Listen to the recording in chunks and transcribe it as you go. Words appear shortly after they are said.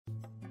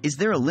Is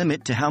there a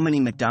limit to how many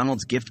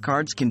McDonald's gift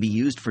cards can be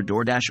used for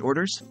DoorDash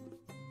orders?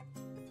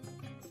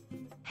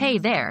 Hey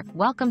there,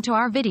 welcome to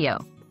our video.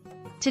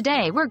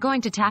 Today we're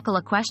going to tackle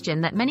a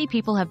question that many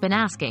people have been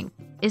asking.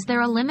 Is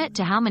there a limit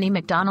to how many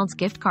McDonald's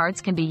gift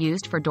cards can be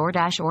used for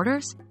DoorDash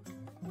orders?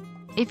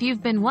 If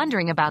you've been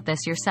wondering about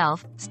this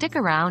yourself, stick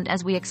around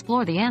as we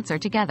explore the answer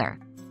together.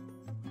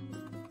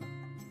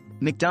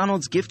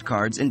 McDonald's gift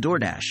cards and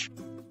DoorDash.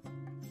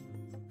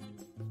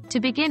 To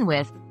begin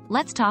with,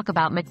 let's talk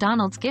about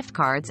McDonald's gift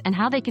cards and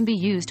how they can be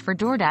used for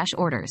DoorDash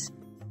orders.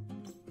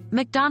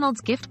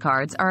 McDonald's gift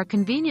cards are a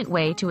convenient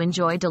way to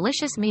enjoy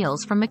delicious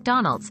meals from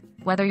McDonald's,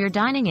 whether you're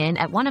dining in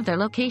at one of their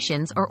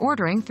locations or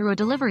ordering through a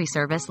delivery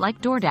service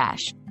like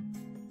DoorDash.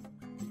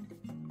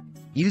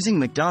 Using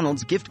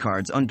McDonald's gift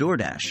cards on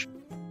DoorDash.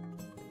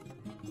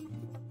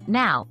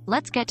 Now,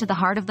 let's get to the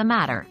heart of the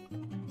matter.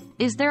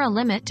 Is there a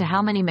limit to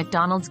how many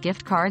McDonald's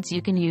gift cards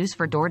you can use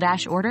for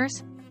DoorDash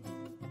orders?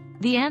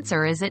 The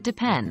answer is it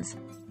depends.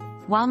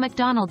 While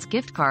McDonald's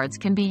gift cards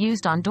can be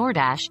used on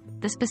DoorDash,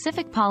 the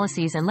specific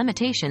policies and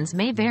limitations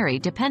may vary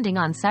depending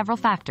on several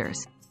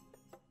factors.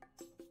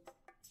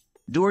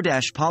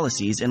 DoorDash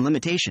policies and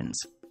limitations.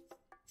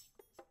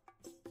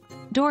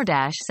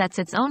 DoorDash sets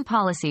its own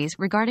policies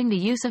regarding the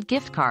use of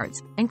gift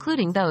cards,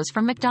 including those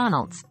from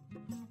McDonald's.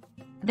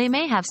 They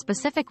may have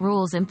specific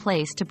rules in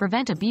place to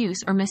prevent abuse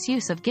or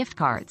misuse of gift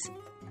cards.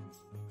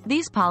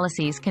 These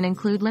policies can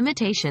include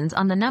limitations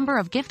on the number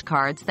of gift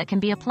cards that can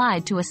be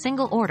applied to a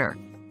single order.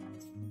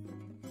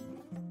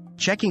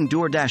 Checking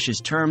DoorDash's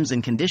terms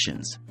and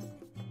conditions.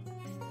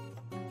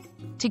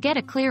 To get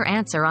a clear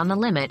answer on the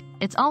limit,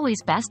 it's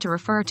always best to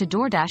refer to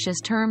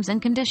DoorDash's terms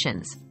and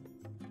conditions.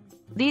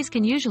 These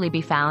can usually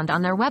be found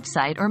on their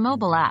website or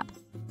mobile app.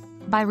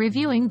 By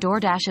reviewing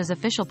DoorDash's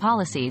official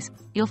policies,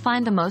 you'll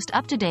find the most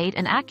up-to-date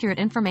and accurate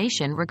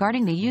information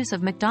regarding the use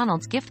of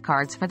McDonald's gift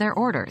cards for their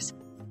orders.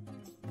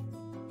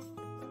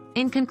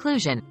 In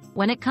conclusion,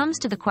 when it comes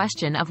to the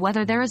question of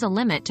whether there is a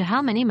limit to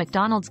how many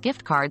McDonald's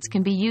gift cards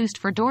can be used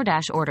for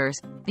DoorDash orders,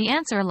 the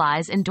answer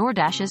lies in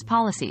DoorDash's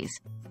policies.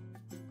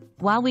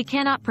 While we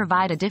cannot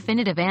provide a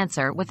definitive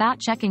answer without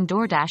checking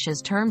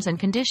DoorDash's terms and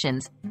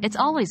conditions, it's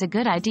always a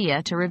good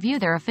idea to review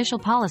their official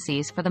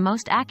policies for the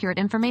most accurate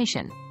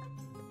information.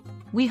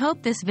 We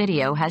hope this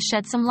video has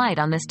shed some light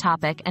on this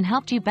topic and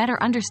helped you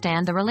better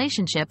understand the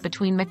relationship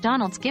between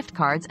McDonald's gift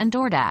cards and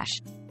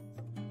DoorDash.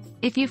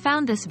 If you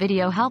found this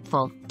video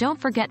helpful,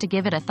 don't forget to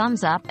give it a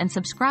thumbs up and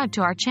subscribe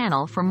to our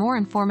channel for more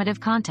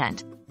informative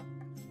content.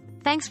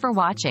 Thanks for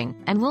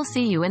watching, and we'll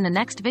see you in the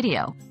next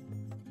video.